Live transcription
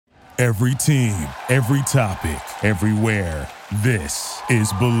Every team, every topic, everywhere. This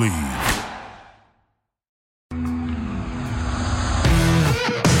is Believe.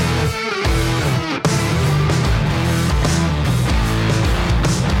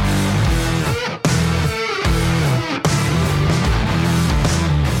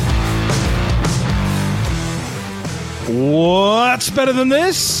 What's better than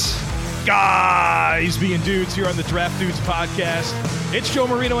this? Guys being dudes here on the Draft Dudes podcast. It's Joe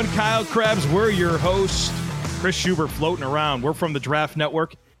Marino and Kyle Krabs. We're your hosts. Chris Schubert floating around. We're from the Draft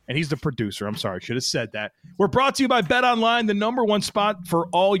Network, and he's the producer. I'm sorry, I should have said that. We're brought to you by BetOnline, the number one spot for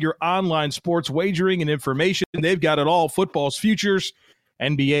all your online sports wagering and information. They've got it all. Football's futures,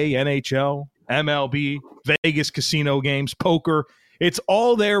 NBA, NHL, MLB, Vegas casino games, poker. It's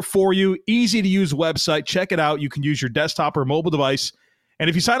all there for you. Easy to use website. Check it out. You can use your desktop or mobile device. And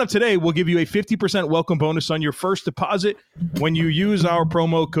if you sign up today, we'll give you a 50% welcome bonus on your first deposit when you use our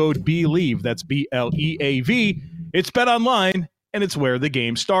promo code BELIEVE. That's BLEAV. It's BetOnline, and it's where the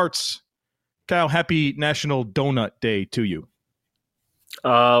game starts. Kyle, happy National Donut Day to you.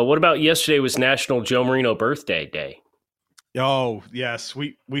 What about yesterday was National Joe Marino Birthday Day? Oh, yes.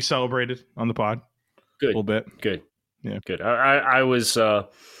 We celebrated on the pod. Good. A little bit. Good. Yeah. Good. I was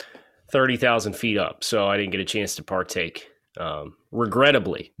 30,000 feet up, so I didn't get a chance to partake,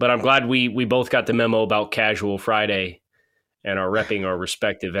 regrettably. But I'm glad we both got the memo about Casual Friday and are repping our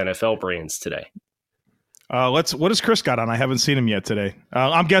respective NFL brands today. What has Chris got on? I haven't seen him yet today.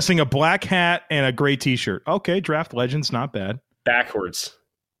 I'm guessing a black hat and a gray T-shirt. Okay, Draft Legends, not bad. Backwards.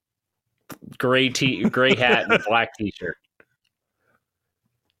 Gray hat and black T-shirt.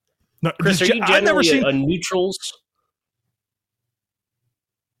 No, Chris, are you generally a neutrals?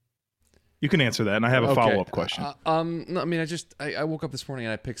 You can answer that, and I have a follow-up question. No, I mean, I woke up this morning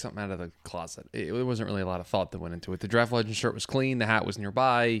and I picked something out of the closet. It wasn't really a lot of thought that went into it. The Draft Legend shirt was clean. The hat was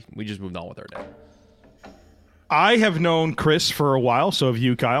nearby. We just moved on with our day. I have known Chris for a while, so have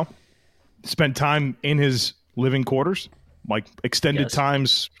you, Kyle. Spent time in his living quarters, like extended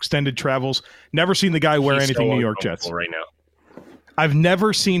times, extended travels. Never seen the guy wear anything New York Jets. Right now. I've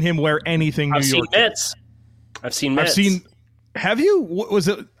never seen him wear anything New York Jets. I've seen Mets. Have you? Was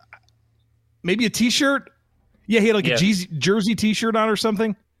it maybe a T-shirt? Yeah, he had like a jersey T-shirt on or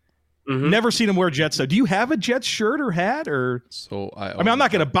something. Mm-hmm. Never seen him wear Jets stuff. Do you have a Jets shirt or hat? Or I'm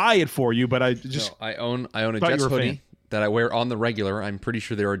not going to buy it for you, but I own a Jets hoodie that I wear on the regular. I'm pretty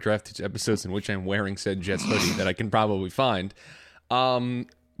sure there are Draft episodes in which I'm wearing said Jets hoodie that I can probably find.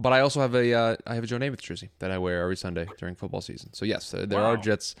 But I also have a Joe Namath jersey that I wear every Sunday during football season. So yes, there are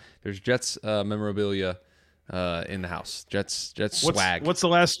Jets. There's Jets memorabilia in the house. Jets swag. What's the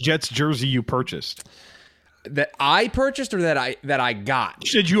last Jets jersey you purchased? That I purchased or that I got?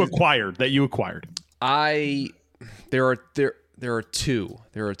 That you acquired. There are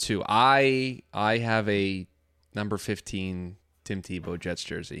two. I have a number 15 Tim Tebow Jets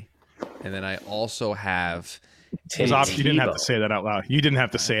jersey, and then I also have. You didn't have to say that out loud. You didn't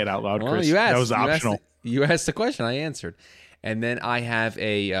have to say it out loud, Chris. Well, you asked, that was optional. You asked the question. I answered. And then I have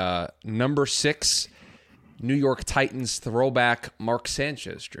a number 6 New York Titans throwback Mark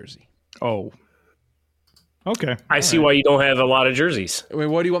Sanchez jersey. Oh. Okay. I see why you don't have a lot of jerseys. I mean,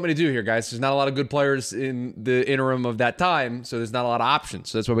 what do you want me to do here, guys? There's not a lot of good players in the interim of that time, so there's not a lot of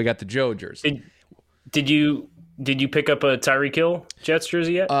options. So that's why we got the Joe jersey. Did you pick up a Tyreek Hill Jets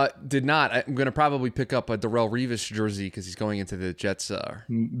jersey yet? Did not. I'm going to probably pick up a Darrell Revis jersey because he's going into the Jets.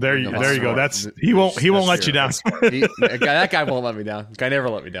 There you go. He won't let you down. That guy won't let me down. Guy never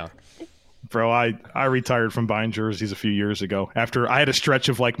let me down. Bro, I retired from buying jerseys a few years ago after I had a stretch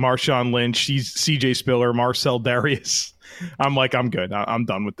of like Marshawn Lynch, CJ Spiller, Marcel Darius. I'm good. I'm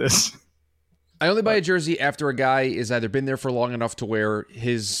done with this. I only buy a jersey after a guy is either been there for long enough to where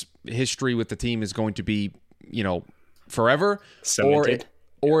his history with the team is going to be, forever, cemented.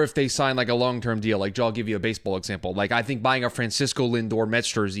 Or if they sign like a long-term deal. Like, Joe, I'll give you a baseball example. Like, I think buying a Francisco Lindor Mets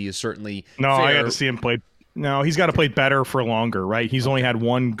jersey is certainly fair. I got to see him play. No, he's got to play better for longer, right? He's only had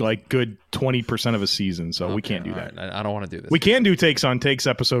one like good 20% of a season, so we can't do that. Right. I don't want to do this. We can do takes on takes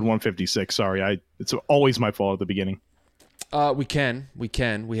episode 156. Sorry, it's always my fault at the beginning. We can.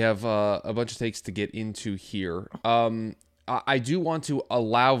 We have a bunch of takes to get into here. I do want to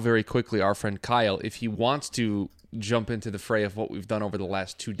allow very quickly our friend Kyle, if he wants to jump into the fray of what we've done over the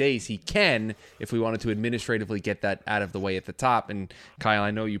last 2 days, he can, if we wanted to administratively get that out of the way at the top. And Kyle,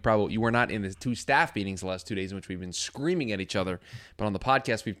 I know you were not in the 2 staff meetings the last 2 days in which we've been screaming at each other, but on the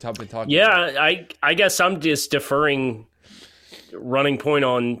podcast we've been talking. Yeah, I guess I'm just deferring running point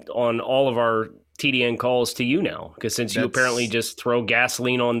on all of our TDN calls to you now, because since you apparently just throw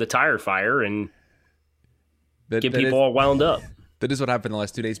gasoline on the tire fire and get people all wound up. That is what happened the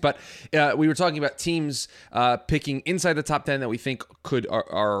last 2 days. But we were talking about teams picking inside the top 10 that we think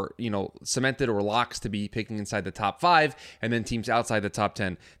are cemented or locks to be picking inside the top 5, and then teams outside the top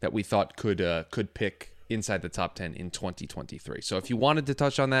 10 that we thought could pick inside the top 10 in 2023. So if you wanted to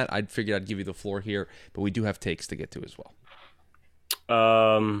touch on that, I'd figured I'd give you the floor here, but we do have takes to get to as well.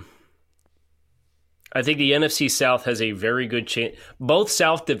 I think the NFC South has a very good chance. Both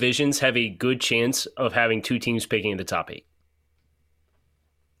South divisions have a good chance of having 2 teams picking in the top 8.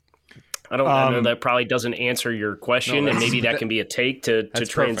 I know that probably doesn't answer your question, and maybe that can be a take to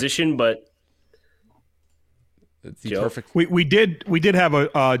transition, perfect. But the perfect. We did have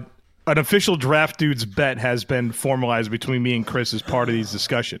an official Draft Dudes bet has been formalized between me and Chris as part of these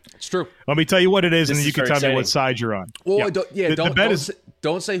discussions. It's true. Let me tell you what it is, and then you can tell exciting. me what side you're on. Well, the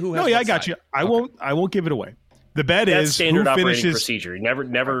don't say who has. No, yeah, what I got side. you. I won't give it away. The bet That's is standard who operating finishes. procedure.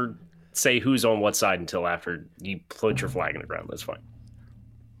 Never say who's on what side until after you put your flag in the ground. That's fine.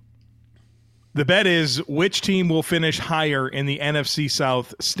 The bet is which team will finish higher in the NFC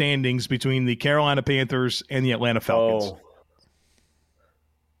South standings between the Carolina Panthers and the Atlanta Falcons.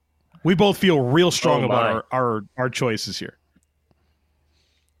 We both feel real strong about our choices here.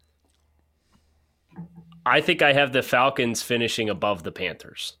 I think I have the Falcons finishing above the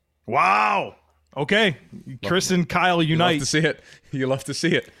Panthers. Wow. Okay. Chris and Kyle unite. You love to see it. You love to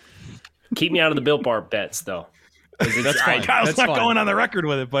see it. Keep me out of the Built Bar bets, though. That's fine. Kyle's That's not fine. going on the record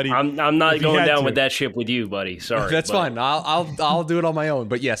with it, buddy. I'm not going down to. with that ship with you, buddy. Sorry. That's fine. I'll do it on my own.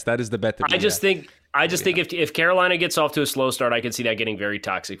 But yes, that is the bet. I just think if Carolina gets off to a slow start, I can see that getting very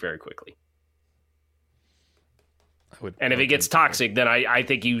toxic very quickly. And if it gets toxic, then I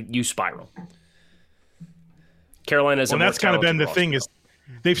think you spiral. Carolina's that's kind of been the thing is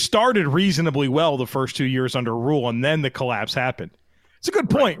they've started reasonably well the first 2 years under Rule, and then the collapse happened. It's a good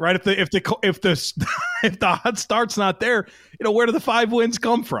point, right? If the hot start's not there, where do the 5 wins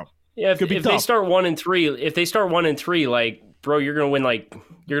come from? Yeah, if they start 1-3, like, bro, you're gonna win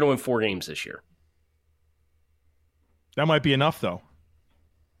 4 games this year. That might be enough, though.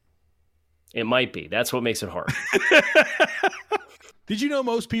 It might be. That's what makes it hard. Did you know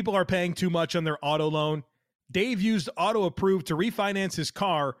most people are paying too much on their auto loan? Dave used Auto Approve to refinance his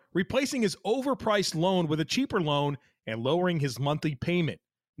car, replacing his overpriced loan with a cheaper loan and lowering his monthly payment.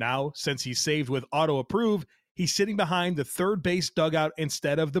 Now, since he's saved with Auto Approve, he's sitting behind the third base dugout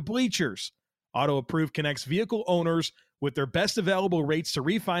instead of the bleachers. Auto Approve connects vehicle owners with their best available rates to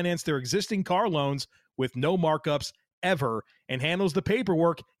refinance their existing car loans with no markups ever, and handles the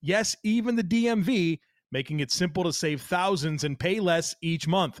paperwork, yes, even the DMV, making it simple to save thousands and pay less each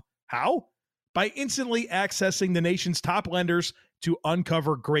month. How? By instantly accessing the nation's top lenders to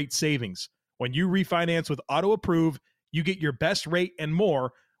uncover great savings. When you refinance with Auto Approve, you get your best rate and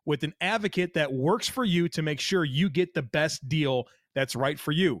more with an advocate that works for you to make sure you get the best deal that's right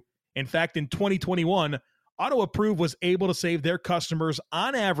for you. In fact, in 2021, Auto Approve was able to save their customers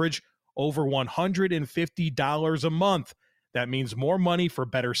on average over $150 a month. That means more money for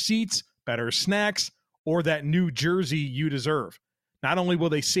better seats, better snacks, or that new jersey you deserve. Not only will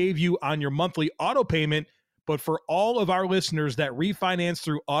they save you on your monthly auto payment, but for all of our listeners that refinance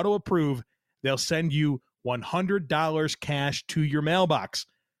through Auto Approve, they'll send you $100 cash to your mailbox.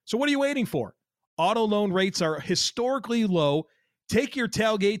 So what are you waiting for? Auto loan rates are historically low. Take your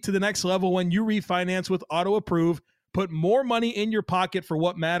tailgate to the next level when you refinance with Auto Approve. Put more money in your pocket for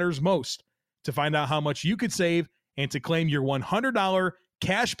what matters most. To find out how much you could save and to claim your $100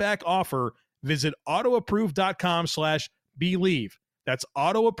 cashback offer, visit autoapprove.com/believe. That's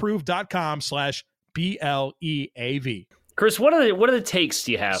autoapprove.com/BLEAV. Chris, what are the takes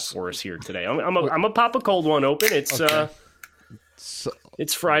do you have for us here today? I'm a pop a cold one open. It's okay.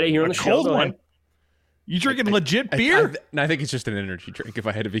 It's Friday here on the show. Cold one. You drinking legit beer? I think it's just an energy drink. If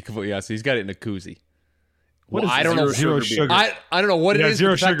I had to be completely honest, he's got it in a koozie. What Well, is I don't know. zero sugar? I don't know what it is.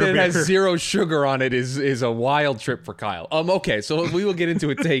 Zero But the fact that sugar it has beer. 0 sugar on it is a wild trip for Kyle. Okay, so we will get into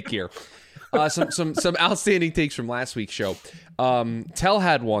a take here. Some outstanding takes from last week's show. Tell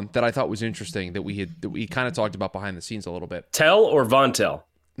had one that I thought was interesting that we kind of talked about behind the scenes a little bit. Tell or Von Tell?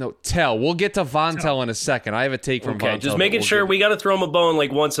 No, Tell. We'll get to Von Tell in a second. I have a take from Von Tell. Just making sure we got to throw him a bone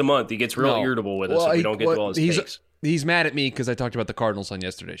like once a month. He gets real irritable with us if we don't get to all his takes. He's mad at me because I talked about the Cardinals on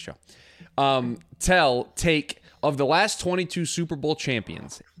yesterday's show. Tell take of the last 22 Super Bowl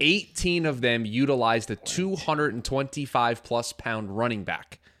champions, 18 of them utilized a 225-plus pound running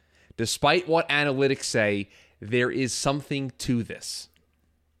back. Despite what analytics say, there is something to this.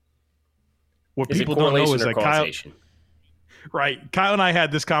 What people don't know is that Kyle and I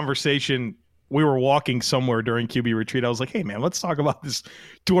had this conversation. We were walking somewhere during QB retreat. I was like, hey, man, let's talk about this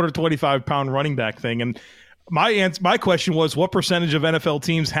 225-pound running back thing. And My question was, what percentage of NFL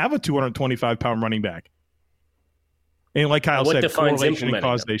teams have a 225-pound running back? And like Kyle said, correlation and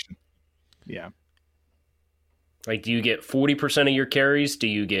causation. Yeah. Like, do you get 40% of your carries? Do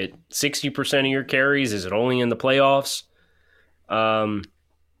you get 60% of your carries? Is it only in the playoffs?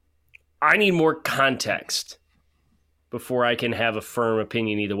 I need more context before I can have a firm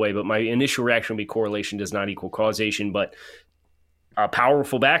opinion either way. But my initial reaction would be correlation does not equal causation. But a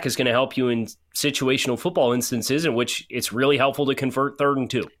powerful back is going to help you in situational football instances in which it's really helpful to convert 3rd and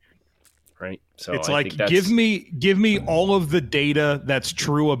 2. Right. So it's like, give me all of the data that's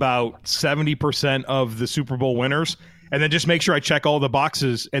true about 70% of the Super Bowl winners, and then just make sure I check all the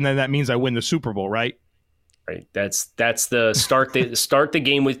boxes, and then that means I win the Super Bowl, right? Right. That's the start the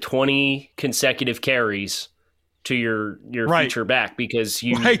game with 20 consecutive carries to your feature back, because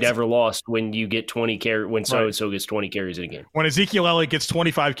you never lost when you get 20 when so and so gets 20 carries in a game. When Ezekiel Elliott gets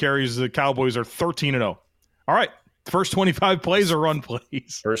 25 carries, the Cowboys are 13-0. All right. First 25 plays are run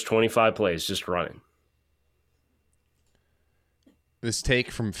plays. First 25 plays, just running. This take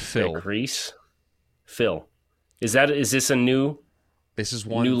from Phil. Like Reese. Phil. Is this a new? This is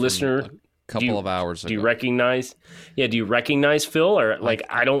one new listener. A couple of hours ago. Do you recognize? Yeah. Do you recognize Phil? Or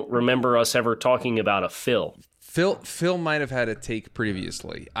I don't remember us ever talking about a Phil. Phil might have had a take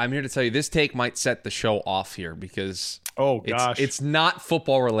previously. I'm here to tell you this take might set the show off here because it's not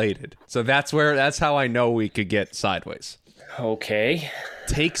football related. So that's how I know we could get sideways. Okay.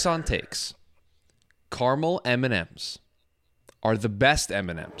 Takes on takes. Caramel M&Ms are the best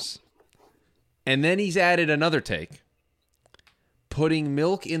M&Ms. And then he's added another take. Putting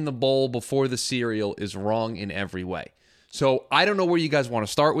milk in the bowl before the cereal is wrong in every way. So I don't know where you guys want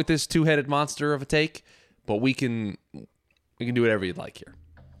to start with this two-headed monster of a take. But we can do whatever you'd like here.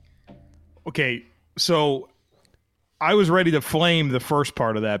 Okay, so I was ready to flame the first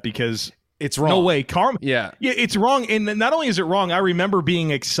part of that because it's wrong. No way, caramel. Yeah, it's wrong. And not only is it wrong, I remember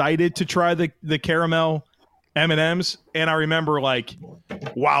being excited to try the caramel M&Ms, and I remember like,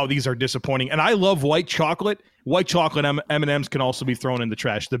 wow, these are disappointing. And I love white chocolate. White chocolate M&Ms can also be thrown in the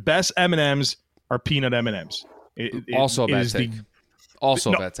trash. The best M&Ms are peanut M&Ms. Also a bad take. A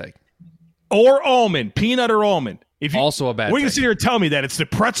bad take. Or almond, peanut or almond. Also a bad take. What are you going to sit here and tell me that it's the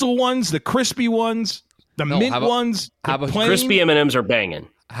pretzel ones, the crispy ones, the mint ones? How about crispy M&Ms are banging?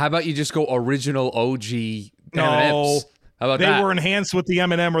 How about you just go original OG M&Ms? No, how about they were enhanced with the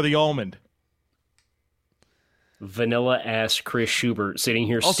M&M or the almond. Vanilla-ass Chris Schubert sitting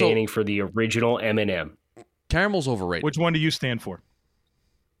here standing for the original M&M. Caramel's overrated. Which one do you stand for?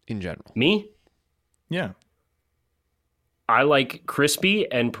 In general. Me? Yeah. I like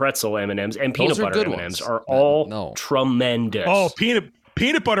crispy and pretzel M&Ms and peanut butter M&Ms are all tremendous. Oh,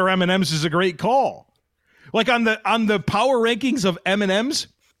 peanut butter M&Ms is a great call. Like on the power rankings of M&Ms,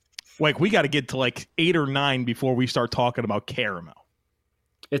 like we got to get to like 8 or 9 before we start talking about caramel.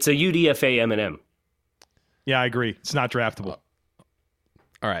 It's a UDFA M&M. Yeah, I agree. It's not draftable.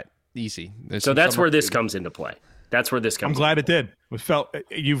 All right, easy. So that's where this comes into play. That's where this comes. I'm glad it did. It felt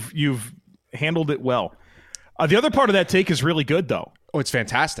you've handled it well. The other part of that take is really good, though. Oh, it's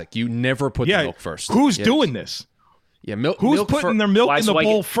fantastic. You never put the milk first. Who's doing this? Yeah, milk. Who's putting their milk in the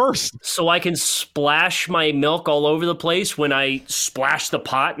bowl first? So I can splash my milk all over the place when I splash the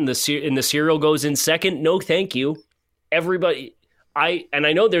pot and the cereal goes in second? No, thank you. Everybody, I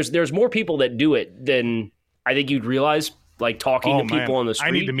know there's more people that do it than I think you'd realize. Like talking to people on the street.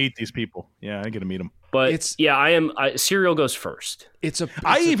 I need to meet these people. Yeah, I got to meet them. But cereal goes first.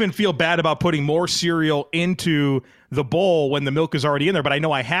 I even feel bad about putting more cereal into the bowl when the milk is already in there, but I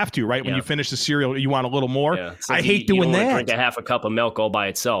know I have to, right? When you finish the cereal, you want a little more. Yeah. So I hate doing that. Drink a half a cup of milk all by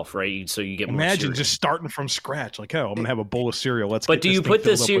itself, right? So you get more cereal. Imagine just starting from scratch. Like, oh, I'm gonna have a bowl of cereal. But do you put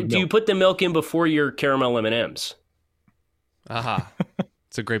the milk in before your caramel M&Ms? Aha,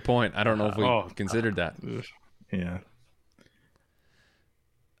 it's a great point. I don't know if we considered that. Yeah.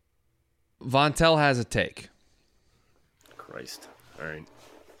 Vontel has a take. Christ. All right.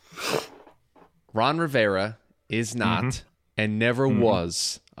 Ron Rivera is not and never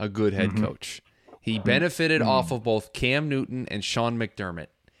was a good head coach. He benefited off of both Cam Newton and Sean McDermott.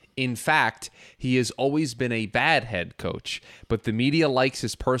 In fact, he has always been a bad head coach, but the media likes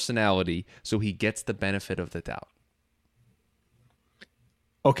his personality, so he gets the benefit of the doubt.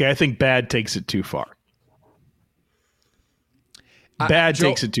 Okay, I think bad takes it too far. Bad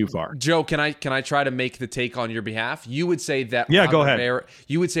takes it too far. Joe, can I try to make the take on your behalf? You would say that go ahead.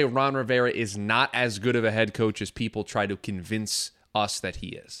 You would say Ron Rivera is not as good of a head coach as people try to convince us that he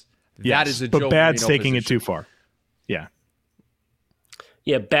is. Yes, that is a but Joe bad's Marino taking position. it too far. Yeah.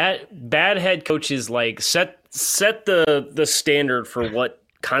 Yeah, bad head coaches like set the standard for what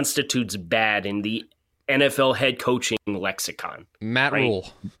constitutes bad in the NFL head coaching lexicon. Matt right?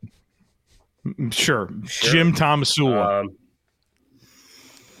 Rule. Sure. Jim Tomasula.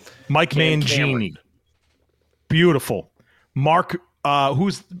 Mike Mangini. Beautiful. Mark,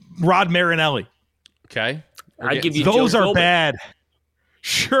 who's Rod Marinelli. Okay. I'd give you those Joe are Philbin. bad.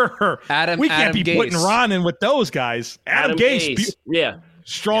 Sure. We can't be Gase. putting Ron in with those guys. Adam Gase. Yeah.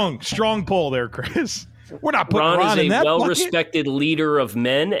 Strong pull there, Chris. We're not putting Ron in is that a bucket. well-respected leader of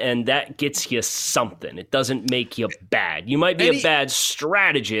men, and that gets you something. It doesn't make you bad. You might be a bad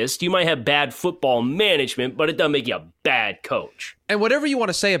strategist. You might have bad football management, but it doesn't make you a bad coach. And whatever you want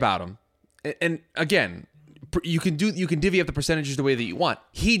to say about him, and again, you can divvy up the percentages the way that you want.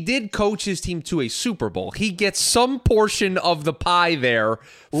 He did coach his team to a Super Bowl. He gets some portion of the pie there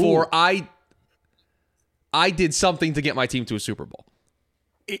for I did something to get my team to a Super Bowl.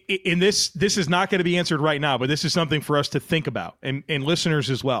 In this is not going to be answered right now, but this is something for us to think about, and listeners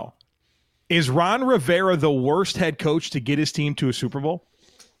as well. Is Ron Rivera the worst head coach to get his team to a Super Bowl?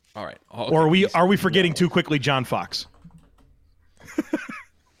 All right. Okay. Or are we forgetting too quickly John Fox?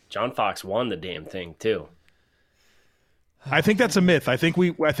 John Fox won the damn thing too. I think that's a myth. I think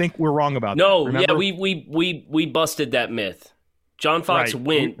we're wrong about that. No, Remember? yeah, we busted that myth. John Fox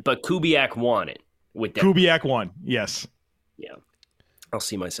went, but Kubiak won it with that. Kubiak won. Yes. Yeah. I'll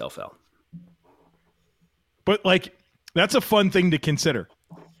see myself out. But that's a fun thing to consider.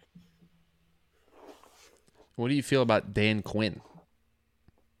 What do you feel about Dan Quinn?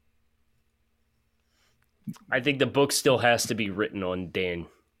 I think the book still has to be written on Dan.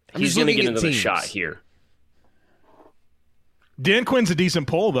 I'm He's just going to looking get at another teams. shot here. Dan Quinn's a decent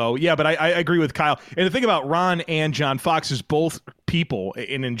poll, though. Yeah, but I agree with Kyle. And the thing about Ron and John Fox is both people,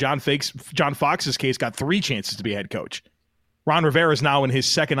 and in John Fox's case, got 3 chances to be head coach. Ron Rivera is now in his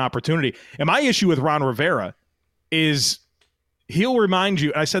second opportunity. And my issue with Ron Rivera is he'll remind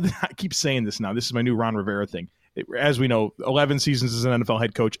you, and I keep saying this now, this is my new Ron Rivera thing. As we know, 11 seasons as an NFL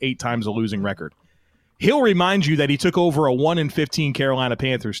head coach, 8 times a losing record. He'll remind you that he took over a 1-15 Carolina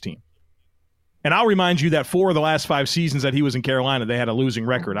Panthers team. And I'll remind you that 4 of the last 5 seasons that he was in Carolina, they had a losing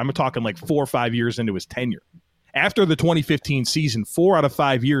record. I'm talking 4 or 5 years into his tenure. After the 2015 season, 4 out of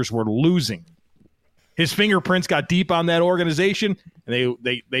 5 years were losing. His fingerprints got deep on that organization, and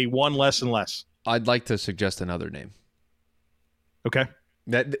they won less and less. I'd like to suggest another name. Okay.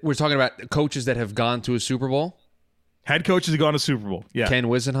 That we're talking about coaches that have gone to a Super Bowl. Head coaches have gone to Super Bowl. Yeah. Ken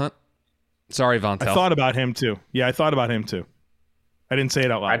Wisenhunt. Sorry, Von Tell. I thought about him too. Yeah, I thought about him too. I didn't say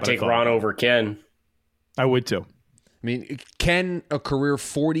it out loud. I'd take Ron over Ken. I would too. I mean, Ken, a career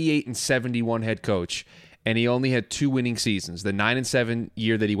 48-71 head coach, and he only had 2 winning seasons. The 9-7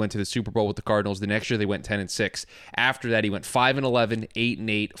 year that he went to the Super Bowl with the Cardinals. The next year they went 10-6. After that, he went 5-11,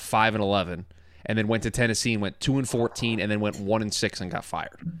 8-8, 5-11, and then went to Tennessee and went 2-14, and then went 1-6 and got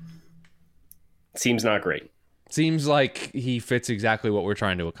fired. Seems not great. Seems like he fits exactly what we're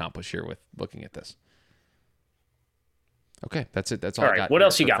trying to accomplish here with looking at this. Okay, that's it. That's all I got. What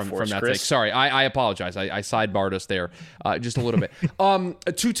else you got from for us, that Chris? take. Sorry, I apologize. I sidebarred us there just a little bit.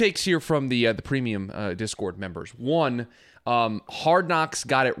 2 takes here from the premium Discord members. One, Hard Knocks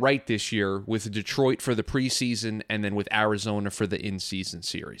got it right this year with Detroit for the preseason and then with Arizona for the in-season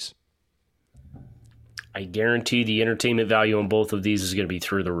series. I guarantee the entertainment value on both of these is going to be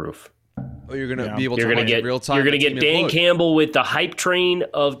through the roof. Oh, you're going to be able to You're going to get real time. You're going to get Dan Campbell with the hype train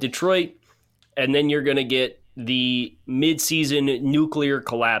of Detroit, and then you're going to get the midseason nuclear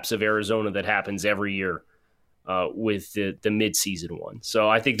collapse of Arizona that happens every year with the midseason one. So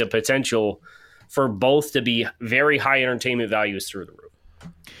I think the potential for both to be very high entertainment value is through the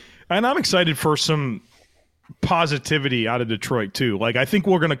roof. And I'm excited for some positivity out of Detroit too. I think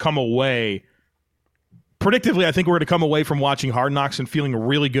we're going to come away predictively. I think we're going to come away from watching Hard Knocks and feeling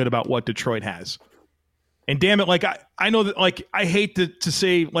really good about what Detroit has. And damn it, I know that I hate to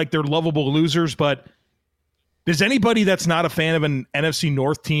say they're lovable losers, but does anybody that's not a fan of an NFC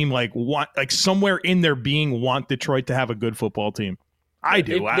North team want somewhere in their being want Detroit to have a good football team? I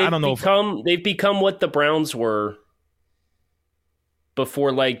do. I don't know. They've become what the Browns were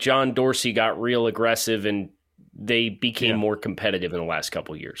before John Dorsey got real aggressive and they became more competitive in the last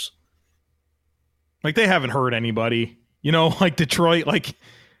couple of years. They haven't hurt anybody. Detroit,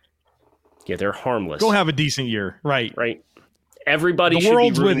 yeah, they're harmless. Go have a decent year. Right. Right. Everybody the should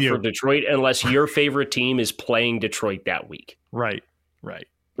world's be rooting with you. for Detroit unless your favorite team is playing Detroit that week. Right.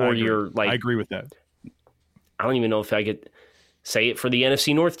 Or you're I agree with that. I don't even know if I could say it for the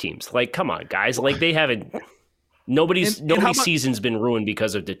NFC North teams. Come on, guys. They haven't. Nobody's season's been ruined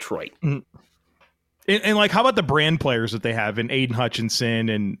because of Detroit. And how about the brand players that they have in Aiden Hutchinson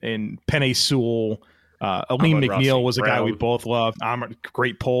and Penei Sewell? Aleem McNeil was a guy we both loved.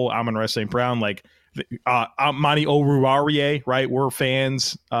 Great poll. Amon-Ra St. Brown. Monty Oruwariye, right? We're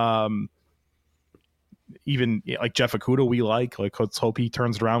fans. Even like Jeff Okuda, we like. Let's hope he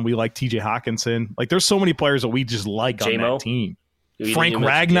turns it around. We like TJ Hawkinson. Like, there's so many players that we just like on that team. Frank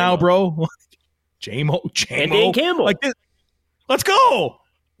Ragnow, bro. J-Mo. And Dan Campbell. Like this. Let's go.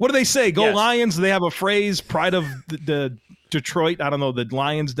 What do they say? Go Yes. Lions. They have a phrase, pride of the Detroit. I don't know, the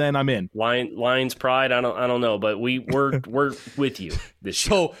Lions Den. I'm in. Lions pride. I don't know, but we're with you this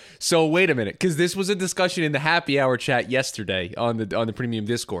year. So wait a minute, because this was a discussion in the happy hour chat yesterday on the premium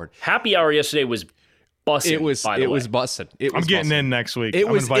Discord. Happy hour yesterday was bussing. It was bussing. I'm getting in next week. It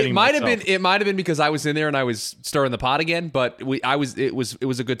might have myself. been because I was in there and I was stirring the pot again, but it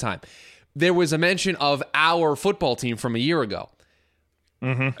was a good time. There was a mention of our football team from a year ago.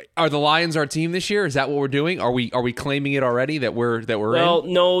 Mm-hmm. Are the Lions our team this year? Is that what we're doing? Are we claiming it already that we're in? Well,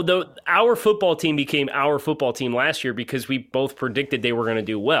 no. Our football team became our football team last year because we both predicted they were going to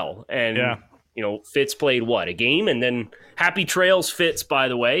do well. And Fitz played a game, and then Happy Trails Fitz, by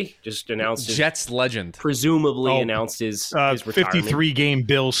the way, just announced his Jets legend. Presumably announced his retirement. 53 game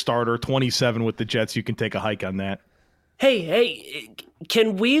Bills starter, 27 with the Jets. You can take a hike on that. Hey,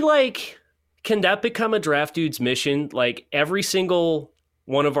 can that become a Draft Dude's mission? Like, every single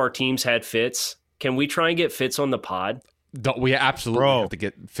one of our teams had Fitz. Can we try and get Fitz on the pod? We absolutely have to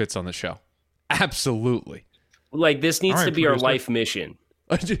get Fitz on the show. Absolutely. Like, this needs to be our life mission.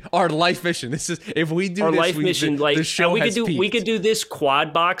 Our life mission. This is if we do our this, life mission. the show we could do this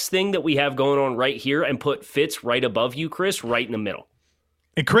quad box thing that we have going on right here and put Fitz right above you, Chris, right in the middle.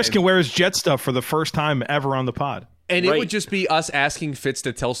 And Chris can wear his Jet stuff for the first time ever on the pod. And it would just be us asking Fitz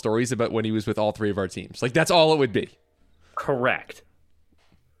to tell stories about when he was with all three of our teams. Like, that's all it would be. Correct.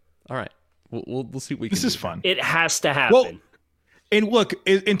 All right. We'll see what we can do. This is fun. It has to happen. Well, and look,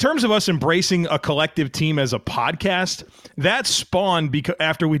 in terms of us embracing a collective team as a podcast, that spawned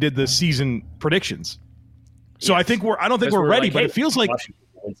after we did the season predictions. So I think I don't think we're ready, but it feels like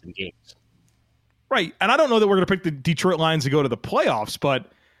win some games. Right. And I don't know that we're going to pick the Detroit Lions to go to the playoffs,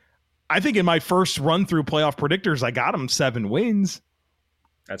 but I think in my first run through playoff predictors, I got them 7 wins.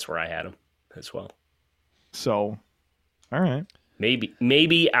 That's where I had them as well. So, all right.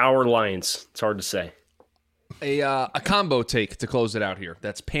 Maybe our Lions. It's hard to say. A combo take to close it out here.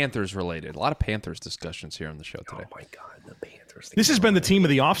 That's Panthers related. A lot of Panthers discussions here on the show today. Oh my God, the Panthers! This has been the team of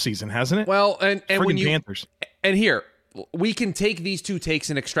the offseason, hasn't it? Well, and when you Panthers, and here we can take these two takes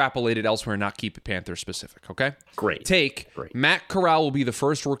and extrapolate it elsewhere and not keep it Panther specific. Okay, great. Great. Matt Corral will be the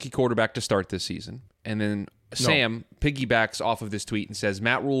first rookie quarterback to start this season, and then Sam piggybacks off of this tweet and says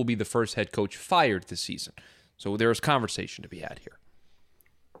Matt Rule will be the first head coach fired this season. So there's conversation to be had here.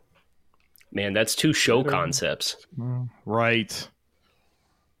 Man, that's 2 show concepts. Right.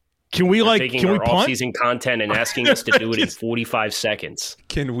 Can we taking our punt? Off-season content and asking us to do it in 45 seconds.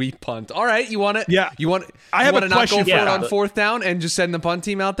 Can we punt? All right, you want it? Yeah. You want? I have a not question. Go for it on 4th down and just send the punt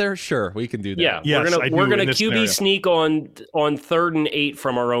team out there? Sure, we can do that. Yeah, yes, we're gonna QB scenario. sneak on 3rd and 8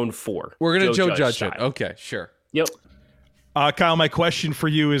 from our own 4. We're gonna Joe Judge style. it. Okay, sure. Yep. Kyle, my question for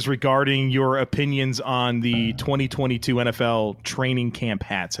you is regarding your opinions on the 2022 NFL training camp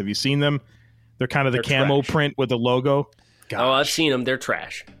hats. Have you seen them? They're kind of the camo print with the logo. Gosh. Oh, I've seen them. They're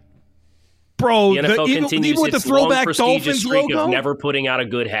trash. Bro, the NFL continues even with the its throwback long, Dolphins streak logo? of never putting out a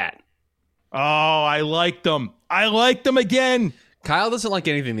good hat. Oh, I like them. I like them again. Kyle doesn't like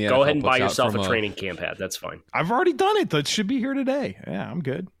anything the NFL Go ahead and buy puts out yourself from a training camp hat. That's fine. I've already done it. That should be here today. Yeah, I'm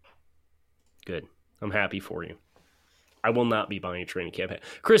good. Good. I'm happy for you. I will not be buying a training camp hat.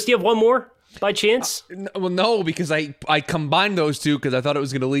 Chris, do you have one more by chance? Well, no, because I combined those two because I thought it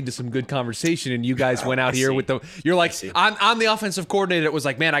was going to lead to some good conversation, and you guys went out here with the. You're like, I'm the offensive coordinator. It was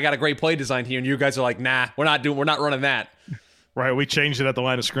like, man, I got a great play design here, and you guys are like, nah, we're not running that. Right, we changed it at the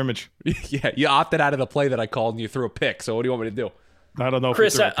line of scrimmage. Yeah, you opted out of the play that I called, and you threw a pick. So what do you want me to do? I don't know,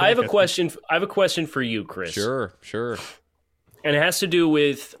 Chris. I have a question. I have a question for you, Chris. Sure. And it has to do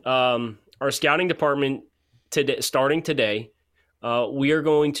with our scouting department. Starting today, we are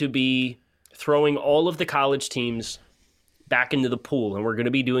going to be throwing all of the college teams back into the pool, and we're going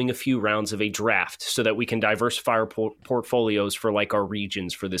to be doing a few rounds of a draft so that we can diversify our portfolios for like our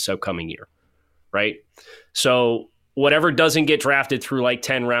regions for this upcoming year, right? So whatever doesn't get drafted through like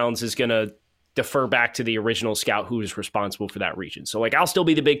 10 rounds is going to defer back to the original scout who is responsible for that region. So like I'll still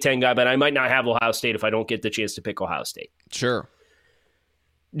be the Big Ten guy, but I might not have Ohio State if I don't get the chance to pick Ohio State. Sure.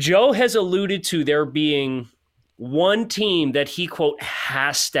 Joe has alluded to there being one team that he, quote,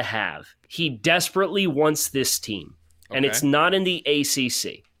 has to have. He desperately wants this team, and it's not in the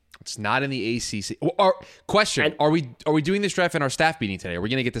ACC. It's not in the ACC. Question, are we doing this draft in our staff meeting today? Are we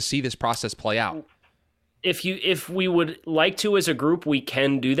going to get to see this process play out? if we would like to as a group, we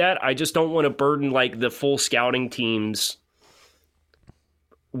can do that. I just don't want to burden like the full scouting team's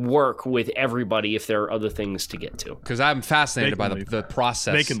work with everybody if there are other things to get to. Because I'm fascinated by the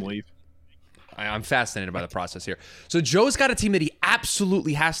process. They can leave. I'm fascinated by the process here. So Joe's got a team that he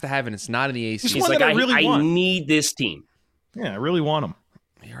absolutely has to have, and it's not in the AC. He's like, I need this team. Yeah, I really want him.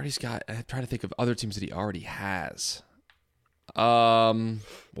 He already's got. I'm trying to think of other teams that he already has.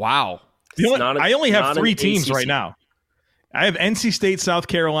 Wow. I only have 3 teams right now. I have NC State, South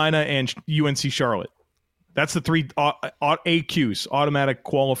Carolina, and UNC Charlotte. That's the 3 AQs, automatic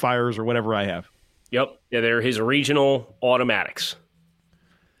qualifiers, or whatever I have. Yep. Yeah, they're his regional automatics.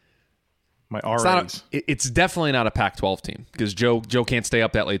 My RAs. It's definitely not a Pac-12 team because Joe can't stay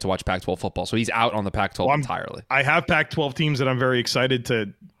up that late to watch Pac-12 football, so he's out on the Pac-12 entirely. I have Pac-12 teams that I'm very excited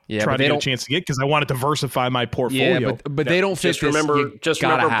to try to get a chance to get because I want to diversify my portfolio. Yeah, but they don't fit. Just remember,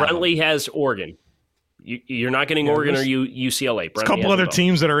 Brentley has Oregon. You're not getting Oregon or UCLA. There's a couple other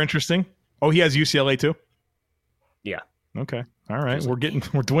teams that are interesting. Oh, he has UCLA too? Yeah. Okay. All right.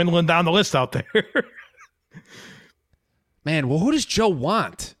 We're dwindling down the list out there. Man, well, who does Joe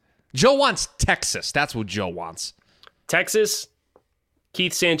want? Joe wants Texas. That's what Joe wants. Texas?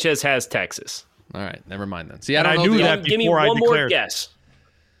 Keith Sanchez has Texas. All right. Never mind then. See, I knew that give me before one more guess.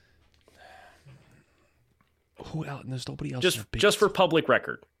 Who else? There's nobody else. Just for public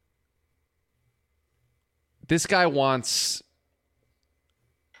record. This guy wants...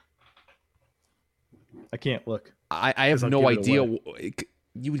 I can't look. I have no idea.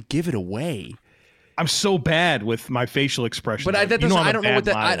 You would give it away. I'm so bad with my facial expressions. But I don't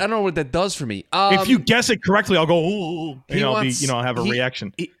know what that does for me. If you guess it correctly, I'll go, ooh, and I'll have a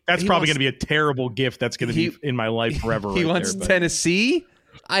reaction. That's probably going to be a terrible gift that's going to be in my life forever. He wants Tennessee?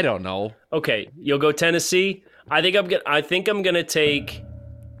 I don't know. Okay, you'll go Tennessee. I think I'm going to take...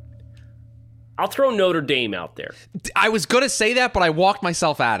 I'll throw Notre Dame out there. I was going to say that, but I walked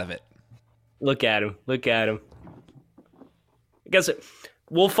myself out of it. Look at him. I guess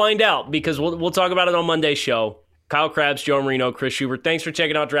we'll find out because we'll talk about it on Monday's show. Kyle Krabs, Joe Marino, Chris Schubert. Thanks for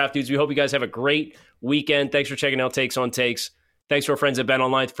checking out Draft Dudes. We hope you guys have a great weekend. Thanks for checking out Takes on Takes. Thanks to our friends at Bet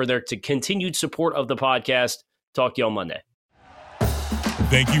Online for their continued support of the podcast. Talk to you on Monday.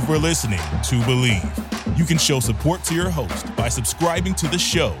 Thank you for listening to Believe. You can show support to your host by subscribing to the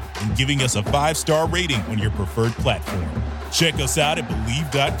show and giving us a 5-star rating on your preferred platform. Check us out at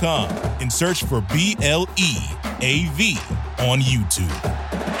Believe.com and search for BLEAV on YouTube.